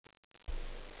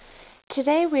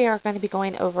Today we are going to be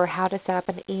going over how to set up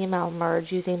an email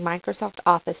merge using Microsoft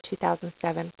Office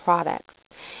 2007 products.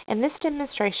 In this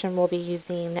demonstration we'll be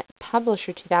using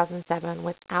Publisher 2007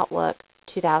 with Outlook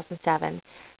 2007.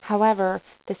 However,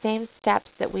 the same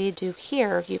steps that we do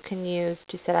here you can use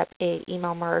to set up an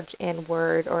email merge in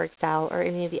Word or Excel or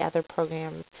any of the other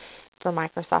programs for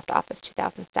Microsoft Office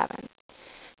 2007.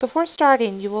 Before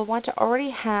starting, you will want to already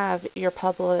have your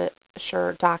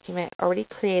Publisher document already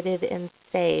created and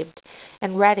saved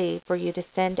and ready for you to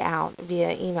send out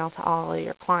via email to all of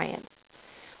your clients.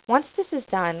 Once this is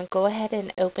done, go ahead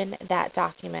and open that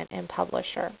document in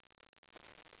Publisher.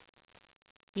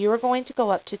 You are going to go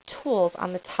up to Tools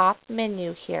on the top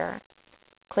menu here.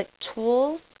 Click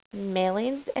Tools,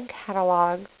 Mailings and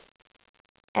Catalogs,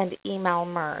 and Email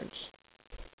Merge.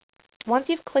 Once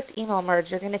you've clicked Email Merge,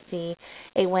 you're going to see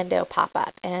a window pop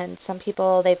up. And some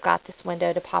people, they've got this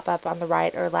window to pop up on the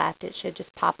right or left. It should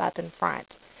just pop up in front.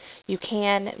 You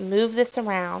can move this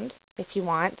around if you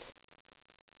want,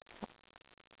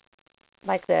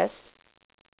 like this.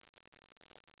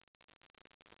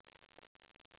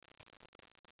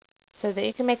 So that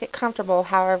you can make it comfortable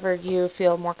however you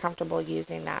feel more comfortable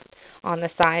using that on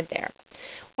the side there.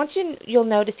 Once you'll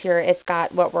notice here it's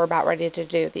got what we're about ready to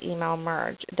do, the email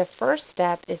merge. The first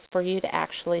step is for you to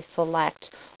actually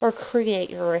select or create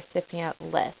your recipient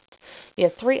list. You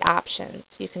have three options.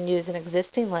 You can use an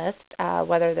existing list,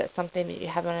 whether that's something that you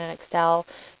have in an Excel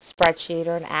spreadsheet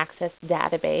or an Access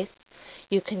database.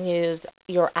 You can use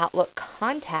your Outlook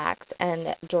contacts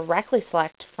and directly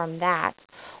select from that,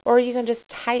 or you can just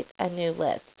type a new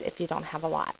list if you don't have a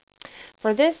lot.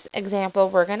 For this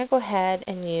example, we're going to go ahead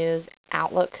and use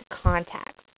Outlook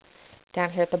contacts.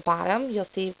 Down here at the bottom, you'll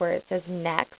see where it says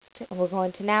Next, and we're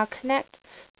going to now connect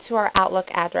to our Outlook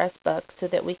address book so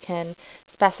that we can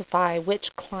specify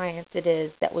which clients it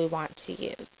is that we want to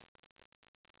use.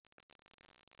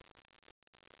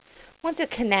 Once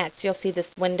it connects, you'll see this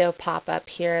window pop up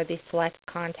here, the Select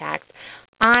Contacts.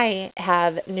 I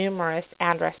have numerous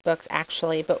address books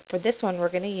actually, but for this one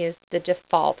we're going to use the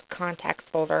default contacts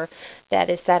folder that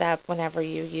is set up whenever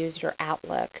you use your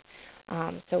Outlook.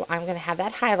 So I'm going to have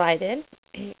that highlighted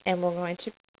and we're going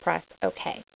to press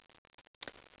OK.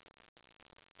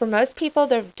 For most people,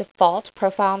 the default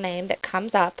profile name that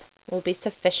comes up will be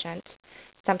sufficient.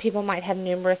 Some people might have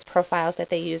numerous profiles that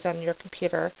they use on your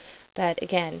computer, but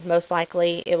again, most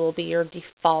likely it will be your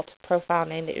default profile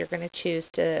name that you're going to choose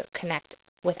to connect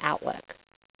with Outlook.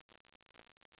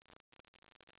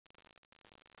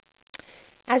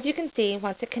 As you can see,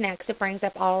 once it connects, it brings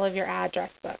up all of your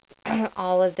address books,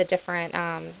 all of the different,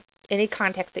 any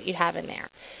contacts that you have in there.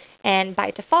 And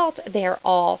by default, they're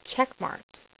all checkmarked.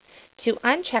 To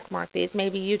uncheckmark these,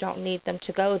 maybe you don't need them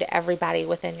to go to everybody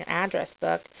within your address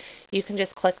book. You can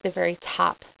just click the very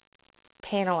top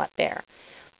panel up there.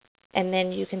 And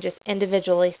then you can just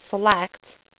individually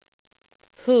select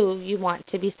who you want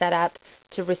to be set up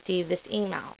to receive this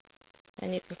email.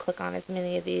 And you can click on as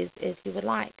many of these as you would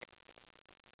like.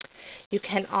 You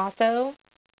can also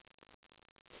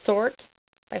sort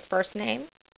by first name,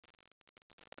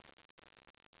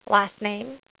 last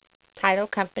name, title,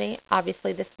 company.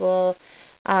 Obviously this will,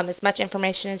 as much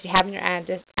information as you have in your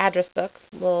address book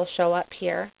will show up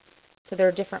here. So there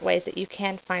are different ways that you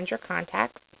can find your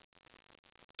contacts.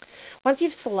 Once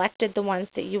you've selected the ones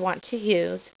that you want to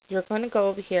use, you're going to go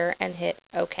over here and hit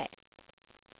OK.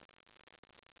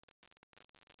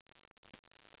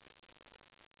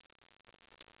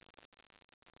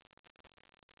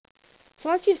 So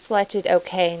once you've selected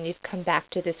OK and you've come back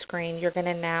to the screen, you're going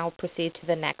to now proceed to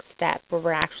the next step where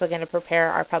we're actually going to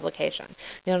prepare our publication.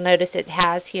 You'll notice it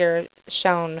has here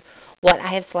shown what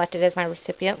I have selected as my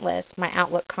recipient list, my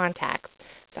Outlook contacts.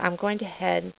 So I'm going to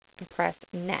head and press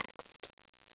Next.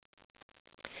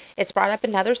 It's brought up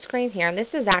another screen here, and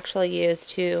this is actually used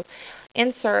to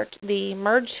insert the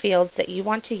merge fields that you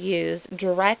want to use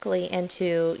directly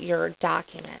into your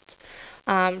document.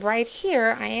 Right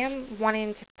here, I am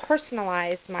wanting to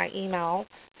personalize my email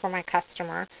for my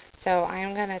customer, so I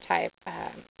am going to type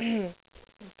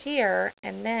Dear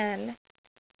and then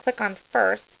click on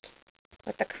First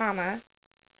with the comma.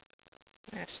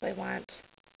 I actually want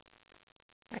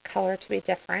my color to be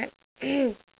different.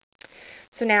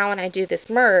 So now when I do this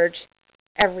merge,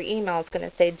 every email is going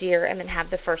to say Dear and then have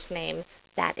the first name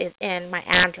that is in my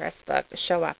address book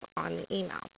show up on the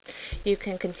email. You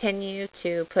can continue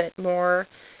to put more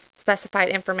specified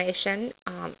information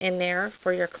in there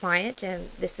for your client, and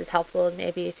this is helpful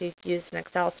maybe if you've used an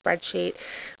Excel spreadsheet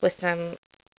with some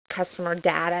customer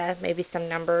data, maybe some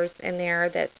numbers in there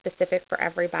that's specific for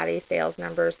everybody, sales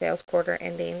numbers, sales quarter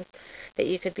endings that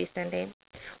you could be sending.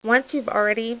 Once you've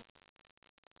already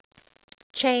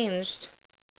changed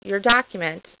your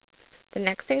document, the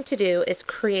next thing to do is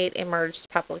create a merged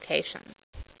publication.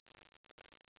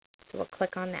 So we'll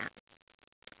click on that.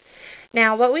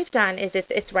 Now what we've done is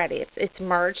it's ready. It's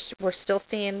merged. We're still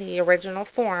seeing the original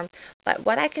form, but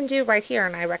what I can do right here,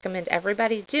 and I recommend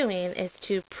everybody doing, is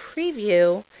to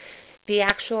preview the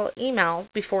actual email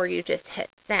before you just hit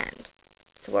send.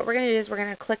 So what we're going to do is we're going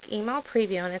to click email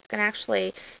preview, and it's going to actually,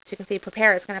 as you can see,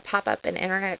 prepare. It's going to pop up an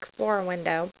Internet Explorer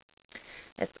window.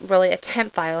 It's really a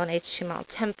temp file, an HTML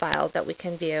temp file that we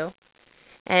can view.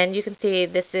 And you can see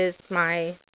this is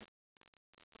my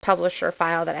publisher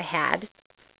file that I had,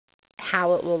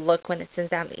 how it will look when it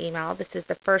sends out the email. This is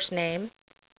the first name,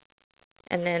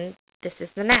 and then this is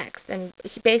the next. And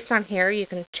based on here, you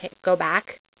can go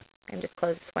back and just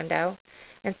close this window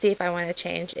and see if I want to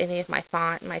change any of my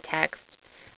font, my text,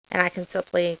 and I can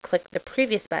simply click the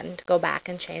previous button to go back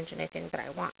and change anything that I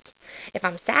want. If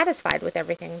I'm satisfied with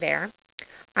everything there,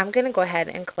 I'm going to go ahead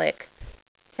and click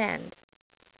send.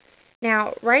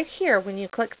 Now, right here, when you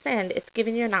click send, it's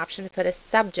giving you an option to put a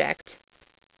subject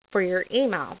for your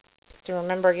email. So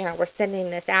remember, we're sending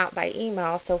this out by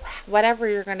email, so whatever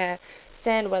you're going to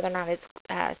send, whether or not it's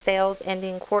sales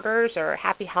ending quarters or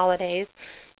happy holidays,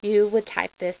 you would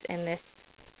type this in this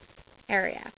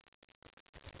area.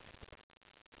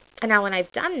 And now when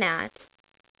I've done that,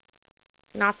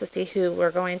 you can also see who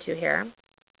we're going to here.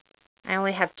 I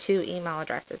only have 2 email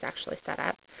addresses actually set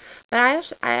up, but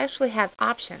I actually have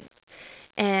options,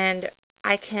 and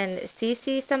I can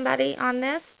CC somebody on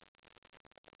this,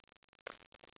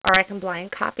 or I can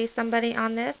blind copy somebody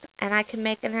on this, and I can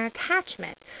make an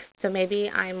attachment. So maybe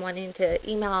I'm wanting to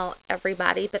email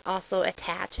everybody, but also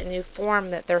attach a new form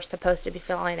that they're supposed to be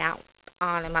filling out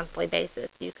on a monthly basis.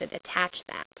 You could attach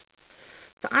that.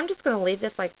 So I'm just going to leave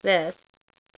this like this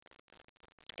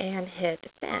and hit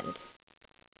send.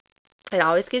 It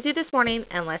always gives you this warning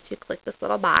unless you click this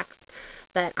little box,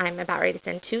 but I'm about ready to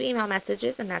send 2 email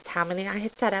messages, and that's how many I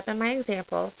had set up in my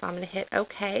example. So I'm going to hit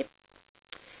OK,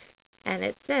 and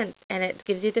it's sent, and it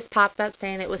gives you this pop-up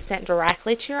saying it was sent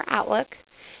directly to your Outlook,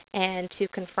 and to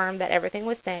confirm that everything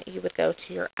was sent, you would go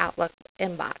to your Outlook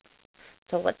inbox.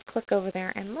 So let's click over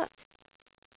there and look.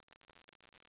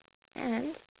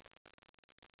 And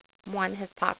one has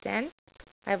popped in.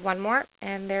 I have one more,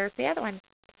 and there's the other one.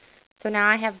 So now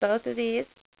I have both of these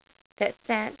that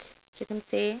sent, as you can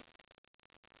see,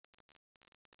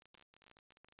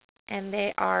 and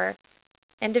they are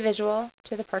individual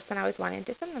to the person I was wanting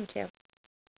to send them to.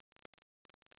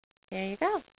 There you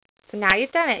go. So now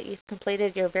you've done it. You've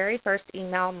completed your very first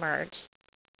email merge.